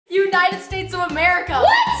United States of America.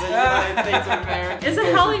 What? The United States of America. Is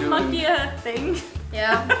a howling monkey a thing?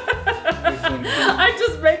 Yeah. I'm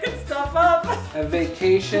just making stuff up. A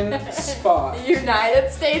vacation spot.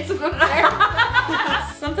 United States of America.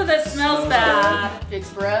 Something that smells bad. Pig's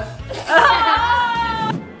breath.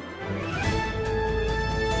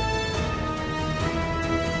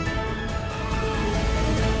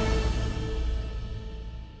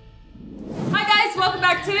 Hi guys, welcome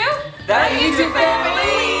back to That YouTube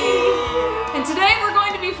family. And today we're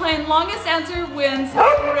going to be playing longest answer wins in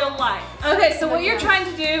real life. Okay, so what you're trying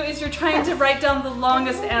to do is you're trying to write down the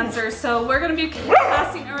longest answer. So we're going to be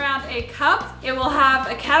passing around a cup. It will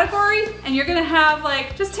have a category and you're going to have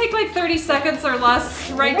like, just take like 30 seconds or less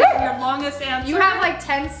to write down your longest answer. You have like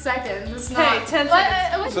 10 seconds. It's not. Okay, 10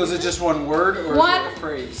 seconds. So is it just one word or One- is it a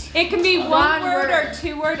phrase? It can be one word word. or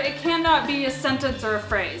two word. It cannot be a sentence or a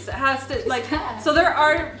phrase. It has to like, so there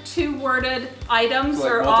are two worded items So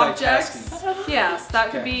like or multitasking. objects. Yes, that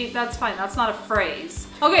could be, that's fine. That's not a phrase.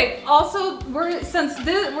 Okay, also, since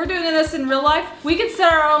we're doing this in real life, we can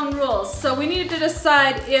set our own rules. So we need to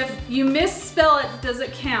decide if you misspell it, does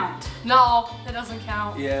it count? No, it doesn't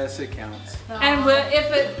count. Yes, it counts. No. And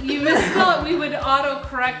if you misspell it, we would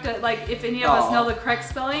auto-correct it, like if any of us know the correct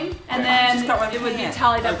spelling, and then it would be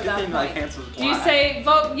tallied up at that point. Do you say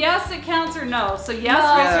vote yes, it counts, or no? So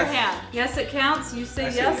yes, raise your hand. Yes, it counts. You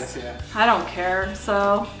say yes? Yeah. I don't care,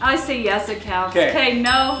 so I say yes, it counts. Okay. Okay,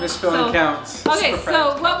 no. Misspelling counts. Okay, Super so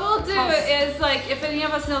fast. what we'll do is like, if any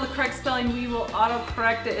of us know the correct spelling, we will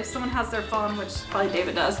auto-correct it. If someone has their phone, which probably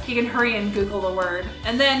David does, he can hurry and Google the word.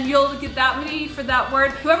 And then you'll get that many for that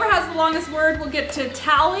word. Whoever has the longest word will get to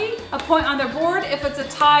tally a point on their board. If it's a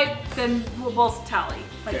tie, then we'll both tally.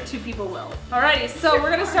 Like Okay. two people will. Alrighty, so we're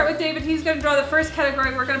gonna start with David. He's gonna draw the first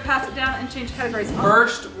category. We're gonna pass it down and change categories.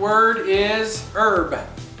 First word is herb.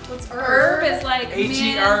 What's Herb is like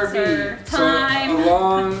H-E-R-B. mint or So thyme. a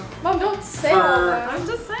long Mom, don't say all that. I'm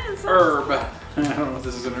just saying. So herb. I don't know if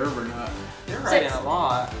this is an herb or not. You're writing a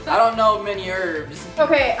lot. I don't know many herbs.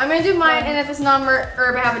 Okay, I'm gonna do mine, and if it's not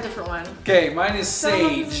herb, I have a different one. Okay, mine is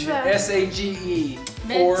sage. that? S-A-G-E.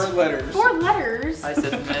 Mint. 4 letters. 4 letters. I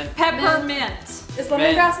said mint. peppermint. Is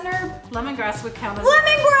lemongrass an herb? Lemongrass would count as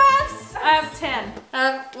Lemongrass! I have 10.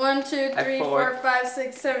 1, 2, 3, 4, 5,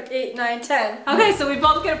 6, 7, 8, 9, 10. Okay, so we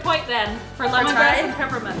both get a point then for lemongrass tied? and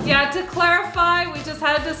peppermint. Yeah, to clarify, we just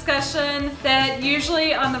had a discussion that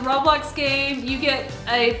usually on the Roblox game, you get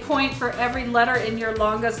a point for every letter in your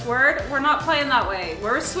longest word. We're not playing that way.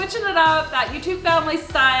 We're switching it up, that YouTube family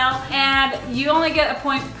style, and you only get a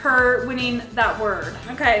point per winning that word.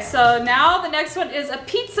 Okay, so now the next one is a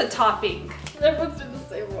pizza topping. Everyone's doing the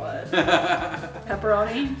same one.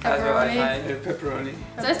 Pepperoni. That's what I Yeah, typed. pepperoni.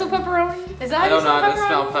 Is that still pepperoni? Is that I how you don't know how to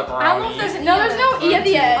spell spell pepperoni? I don't know if pepperoni. there's no E at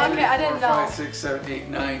the end. Okay, I 4, didn't know. 5, 6, 7, 8,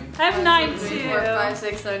 9. I have 9 3, too. 4, 5,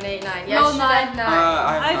 6, 7, 8, 9. No, Yes, 9. 9.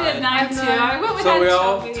 I did 9 too. I went with So we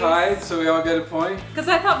all anchovies. tied, so we all get a point? Because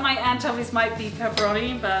I thought my anchovies might be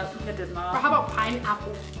pepperoni, but it did Or not. how about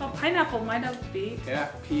pineapple? Oh, pineapple might have be. Yeah,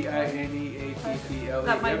 P-I-N-E-A-P-P-L-E.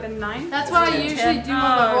 That might have been 9. That's what I Ten. usually do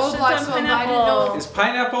on the Oh, Roblox should've one, done but I didn't know. Is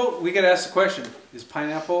pineapple, we gotta ask the question, is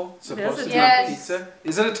pineapple supposed It is to a be on topping. pizza?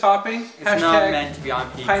 Is it a topping? It's not Hashtag meant to be on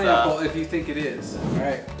pizza. pineapple if you think it is.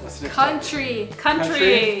 Alright, what's the next one? Country.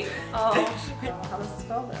 Country. Oh, I don't know how to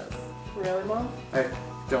spell this. Really well? I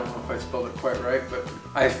don't know if I spelled it quite right, but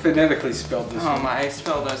I phonetically spelled this Oh one. my, I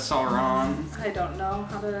spelled that so wrong. I don't know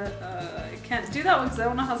how to, I can't do that one because I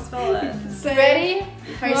don't know how to spell it. Ready?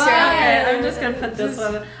 Are you Okay, serious? I'm just gonna put this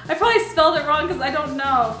one. I probably spelled it wrong because I don't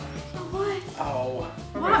know. What? Oh.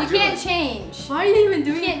 You can't change. Why are you even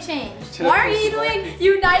doing You it? can't change. Typical Why are you Slacky. doing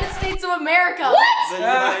United States of America? The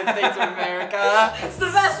United States of America. It's the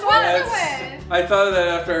best one to Yes. win. I thought of that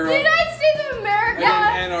after I The wrote United States of America.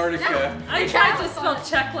 Antarctica. I tried to spell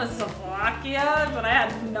Czechoslovakia, but I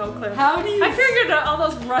had no clue. How do you? I figured that all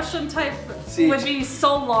those Russian type See, would be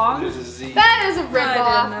so long. There's a Z. That is a I didn't know ripoff.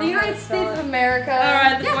 how The to United spell States it. of America.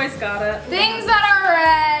 Alright, the boys got it. Things that are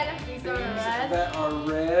red. Things that are Things red. that are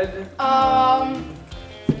red.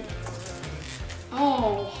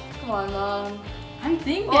 Oh, come on, Mom. I'm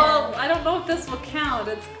thinking. Well, I don't know if this will count.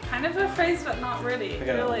 It's kind of a phrase, but not really. I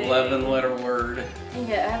got an really. 11-letter word. Dang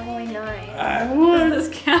it, I have only 9. Does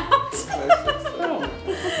this count?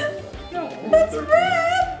 No. That's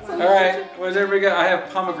red. Alright, what does everybody got? I have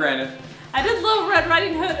pomegranate. I did Little Red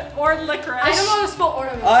Riding Hood or licorice. I don't know how to spell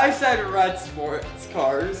ornament. I said red sports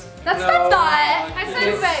cars. That's No. not. I said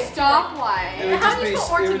It's- stoplight. It would, How just do you be, spell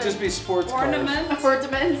it would ornament? just be sports cars. Ornament.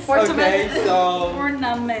 Ornament. Okay, so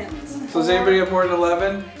Ornament. So does anybody have more than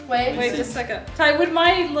 11? Wait just a second. Ty, would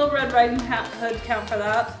my Little Red Riding Hood count for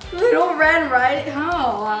that? Little Red Riding.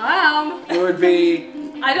 Oh, wow. would be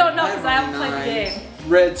I don't know because I have haven't played the 9. game.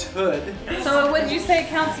 Red's hood. So would you say it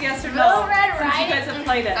counts yes or no? Little Red Since you guys have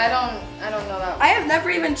played it. I don't know that. I have never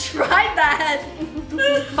even tried that.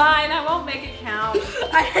 Fine, I won't make it count.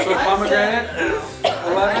 So pomegranate,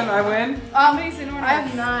 11, I win. Amazing order. I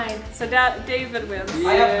have 9. So David wins.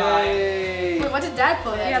 I have 9. Yay. Wait, what did Dad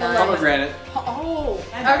put? He had 11. Pomegranate. Oh.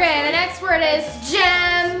 Okay, the next word is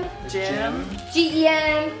gem. Gem.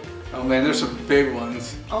 G-E-M. Oh man, there's some big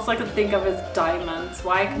ones. All I can think of is diamonds.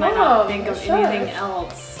 Why can I Oh, not think of sure. anything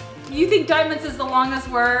else? You think diamonds is the longest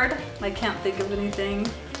word? I can't think of anything.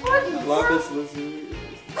 Lapis lazuli.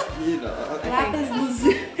 You know. Lapis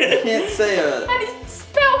lazuli. I can't say it. How do you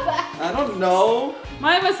spell that? I don't know.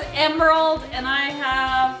 Mine was emerald and I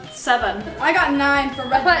have 7. I got 9 for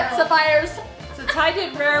red barrel. Sapphires. So Ty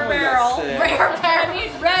did rare I barrel. got 6. Rare I barrel.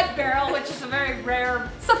 need red barrel, which is a very rare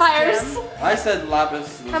Sapphires. gem. I said lapis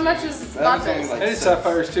lazuli. How much is That was lapis? only like I did 6.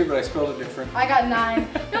 sapphires too, but I spelled it different. I got 9.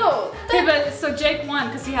 No. Okay, but so Jake won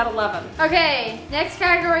because he had 11. Okay, next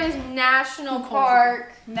category is national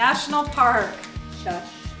park. National Park. Shush.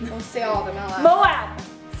 Don't say all of them out loud. Moab.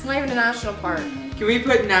 It's not even a national park. Can we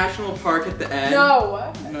put national park at the end?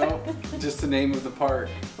 No. No, just the name of the park.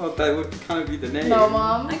 Well, that would kind of be the name. No,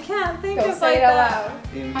 Mom. I can't think Go of say like it out that.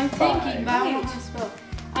 loud. In I'm 5. thinking, but I don't know how to spell.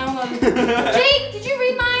 I don't know. Jake, did you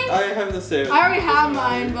read mine? I have the same. I already have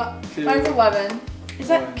mine, but 2. mine's 11. Is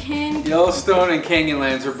that One. Candy? Yellowstone and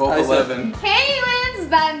Canyonlands are both I said- 11. Canyonlands, is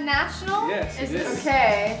that national? Yes, it is.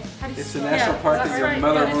 Okay. How do you It's a spell national it? park Is that that your right?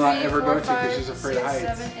 mother Yeah. will not 3, ever 4, go to because she's 5, afraid of 6,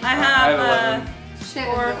 heights. 7, 8, I 9. have 11.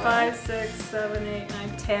 4, 5, 6, 7, 8,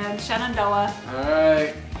 9, 10. Shenandoah.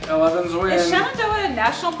 Alright, 11's win. Is Shenandoah a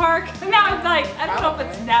national park? Now I'm like, I don't know if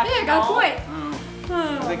it's national. Yeah, got a point. Oh,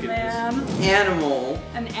 Oh I think it is. man. Animal.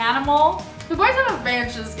 An animal? The boys have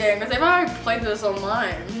advanced this game because they've already played this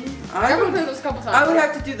online. I I've would, played this a couple times. I would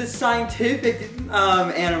have to do the scientific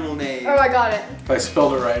animal name. Oh, I got it. If I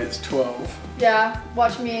spelled it right, it's 12. Yeah,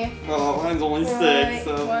 watch me. Oh, mine's only 6, Right,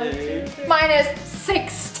 so 1, yay. 2, 3. Mine is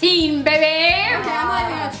 16, baby. Okay, I'm not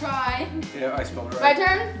even gonna try. Yeah, I spelled it My right.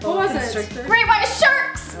 turn? What was it? Constrictor. Great white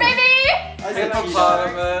sharks, baby! I said Hippopotamus.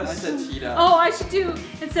 cheetah. I said cheetah. Oh, I should do,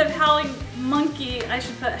 instead of howling monkey, I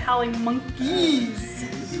should put howling monkeys.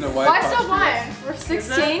 This is a white Well, I still apostrophe. won. We're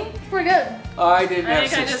 16. Pretty good. I didn't I have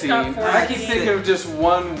think I just 16. got 14. I keep thinking of just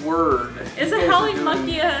one word. Is You a guys are howling doing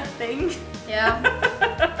monkey a thing? Yeah.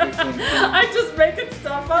 I'm just making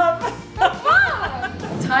stuff up.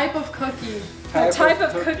 Type of cookie. A type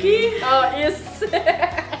of cookie? Oh, is.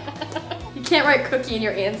 You can't write cookie in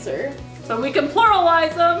your answer. So we can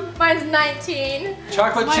pluralize them. Mine's 19.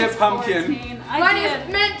 Chocolate chip Mine's pumpkin. 14. I Mine did.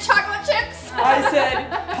 is mint chocolate chips. I said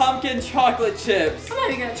pumpkin chocolate chips. I'm not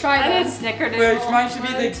even gonna try I did this. snickerdoodle. Which mine should be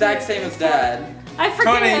the exact same as Dad. I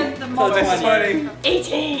forget 20. the So most. it's 20.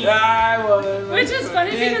 18. I won. Which is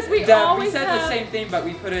funny because we Dad, always we said have. the same thing, but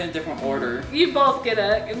we put it in a different order. You both get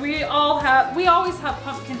it. We always have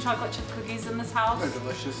pumpkin chocolate chip cookies in this house. They're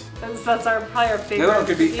delicious. That's our probably our The favorite. other one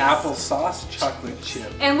could be cookies. applesauce chocolate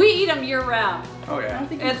chip. And we eat them year round. Oh yeah.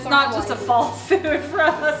 It's not just a fall food for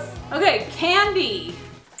us. Okay, candy.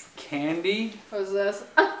 Candy. What is this?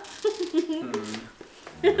 Candy.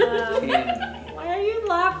 Why are you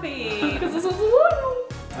laughing? Because this one's little.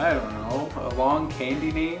 I don't know. A long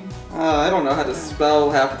candy name? I don't know how to spell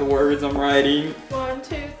half the words I'm writing. 1,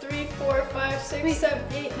 2, 3, 4, 5, 6, 7,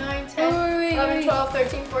 8, 9, 10, Wait. 11, 12,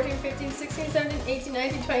 13, 14, 15, 16, 17, 18,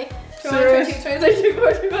 19, 20, 21, Serious? 22, 23,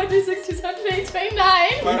 24, 25, 26, 27, 28, 29.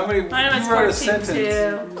 How many? Mine was You wrote a 14 sentence.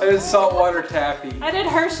 too. I did saltwater taffy. I did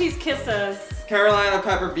Hershey's Kisses. Carolina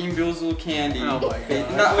pepper bean boozled candy. Oh my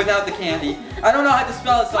God. Not without the candy. I don't know how to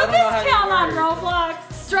spell it, so I Put don't know this how count on to words.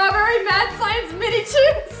 Roblox. Strawberry Mad Science Mini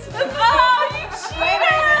Chips. Oh, you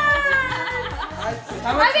cheated!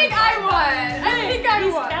 How much I think I won. I think I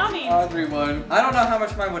He's won. counting. Audrey won. I don't know how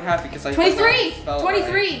much mine would have because I 23. spelled it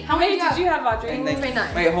 23. right. How many did you have, Audrey? And then-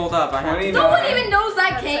 29. Wait, hold up. I have to. 29. No one even knows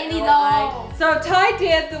that candy though. So Ty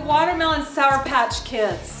did the watermelon Sour Patch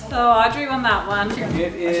Kids. So Audrey won that one.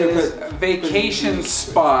 It is a vacation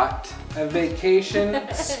spot. A vacation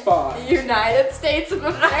spot. United States of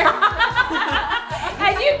America.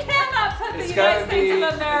 And you cannot put the It's United gotta States be of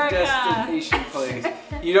a America. destination place.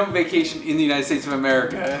 You don't vacation in the United States of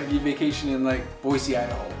America. You vacation in like Boise,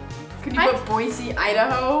 Idaho. Could you put Boise,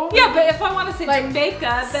 Idaho? Yeah, but if I want to say Like,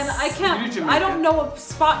 Jamaica, then I do can't. Jamaica. I don't know a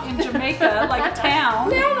spot in Jamaica, like a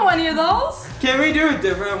town. I don't know any of those. Can we do a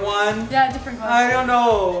different one? Yeah, different I question. don't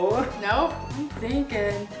know. Nope. I'm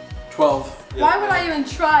thinking. 12. Why would I even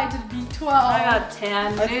try to be 12? I got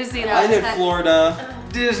 10. New Zealand. I did Florida.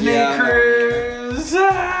 Disney Yeah. cruise.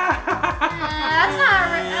 That's not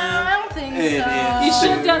right. I don't think It so. is. You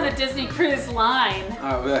should have done the Disney Cruise line.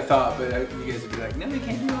 I thought, but you guys would be like, no, we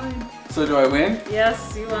can't do mine. So do I win?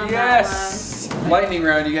 Yes, you won Yes! Lightning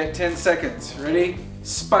round, you get 10 seconds. Ready?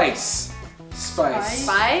 Spice. Spice.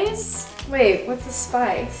 Spice? Wait, what's a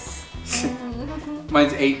spice?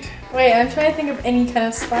 Mine's 8. Wait, I'm trying to think of any kind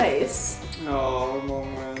of spice. Oh,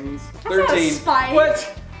 moments. 13. spice.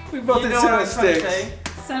 What? We both You did know what I cinnamon was trying to sticks.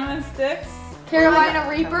 say? Cinnamon sticks. Carolina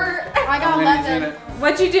Reaper. I got How many's in 11. it?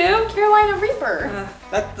 What'd you do? Carolina Reaper.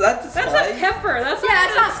 That's a spice. That's a pepper. That's Yeah,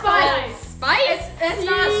 it's not spice. spice. Spice? It's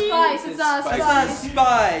not a spice. It's not a Spice. It's not spice.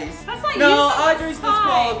 spice. That's not No, used as a Audrey's spice.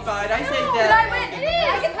 disqualified. I say But that. I went. It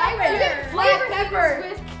is. I went. You get black pepper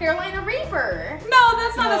with Carolina Reaper. No,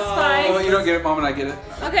 that's not a No. spice. Oh, you don't get it, Mom, and I get it.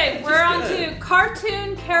 Okay, we're on good. to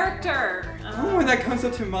cartoon character. The only one that comes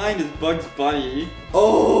up to mind is Bugs Bunny.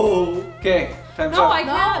 Oh. Okay, time's No, up. I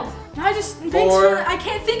can't. No, I just. Thanks 4, for. I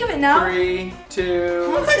can't think of it now. 3,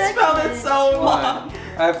 2, I spelled it so 1. long.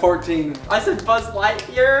 I have 14. I said Buzz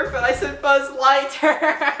Lightyear, but I said Buzz Lighter.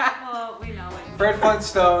 Well, we know it. Fred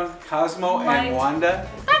Flintstone, Cosmo, Light. and Wanda.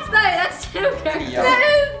 That's two characters. Yeah.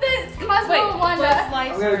 That is Cosmo Wait, and Wanda. Buzz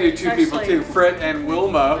Lightyear. I'm gonna do 2 people Actually- too. Fred and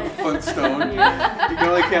Wilma Flintstone. You can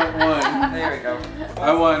only count 1. There we go.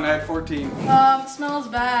 I won. I had 14. Smells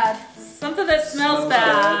bad. Something that smells Smells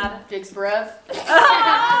bad. Jake's breath.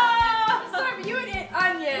 Oh! Sorry, you and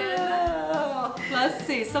onion. Oh, let's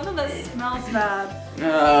see, something that smells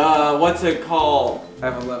bad. What's it called? I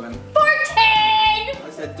have 11. 14. I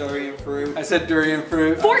said durian fruit. I said durian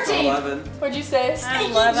fruit. 14. 11. What'd you say? I'm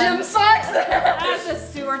Stinky 11. gym socks. I have the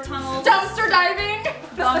sewer tunnels. Dumpster diving.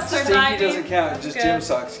 Dumpster Stinky diving. doesn't count. Just Good. gym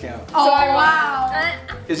socks count. Oh wow.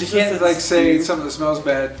 Because you Just can't said like say stew. something that smells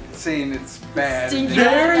bad, saying it's bad. Stinky.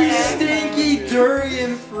 Very Yeah. stinky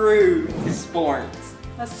durian fruit. Sports.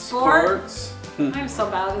 A sport. Sports. I'm so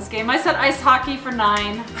bad at this game. I said ice hockey for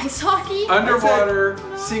 9. Ice hockey. Underwater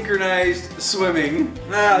synchronized swimming.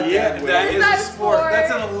 Ah, Yeah, dead that weight. is that a a sport. sport?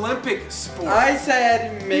 That's an Olympic sport. I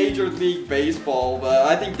said Major League Baseball, but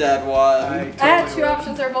I think Dad won. I had totally two would.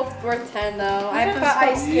 options. They're both worth 10 though. I Okay. put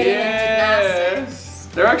ice skating and gymnastics. Yes.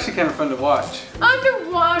 They're actually kind of fun to watch.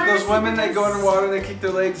 Underwater. Those women that go underwater, they kick their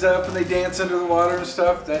legs up and they dance under the water and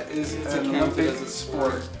stuff. That is It's an counted Olympic as a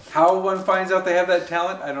sport. How one finds out they have that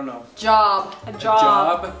talent, I don't know. Job. A A job.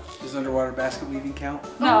 job. Does underwater basket weaving count?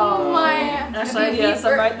 No. Oh my. Actually, yes,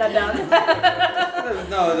 I'm writing that down.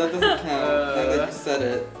 No, that doesn't count. Now that you said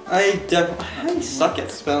it. I suck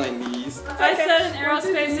at spelling these. I said an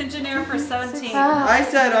aerospace engineer for 17. I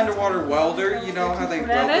said underwater welder. You know how they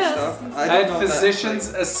That weld the is. stuff. I don't had know if that's physician's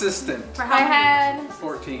assistant. For I how many? had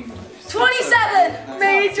 14. 27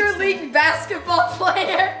 Major League Basketball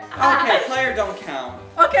player. Okay, player don't count.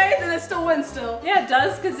 Okay, then it still wins still. Yeah, it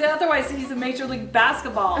does, because otherwise he's a Major League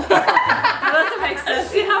Basketball. That doesn't make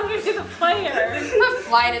sense. You have to be the player.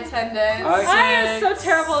 Flight attendant. I am so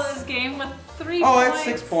terrible at this game with 3 Oh, I points.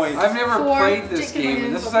 have 6 points. I've never 4. played this Chicken game, and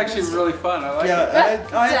wings. this is actually really fun. I like it. Yeah,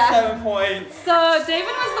 I had Dad. 7 points. So David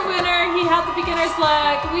was the winner. He had the beginner's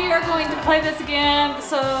luck. We are going to play this again.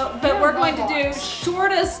 But we're going to do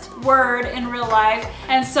shortest word in real life.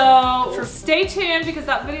 And so stay tuned because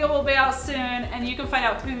that video will be out soon, and you can find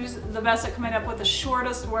out who's the best at coming up with the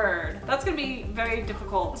shortest word. That's going to be very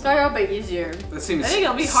difficult. Sorry, I'll be easier. That seems I think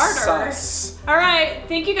it'll be harder. sus. All right.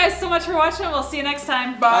 Thank you guys so much for watching. We'll see you next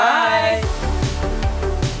time. Bye.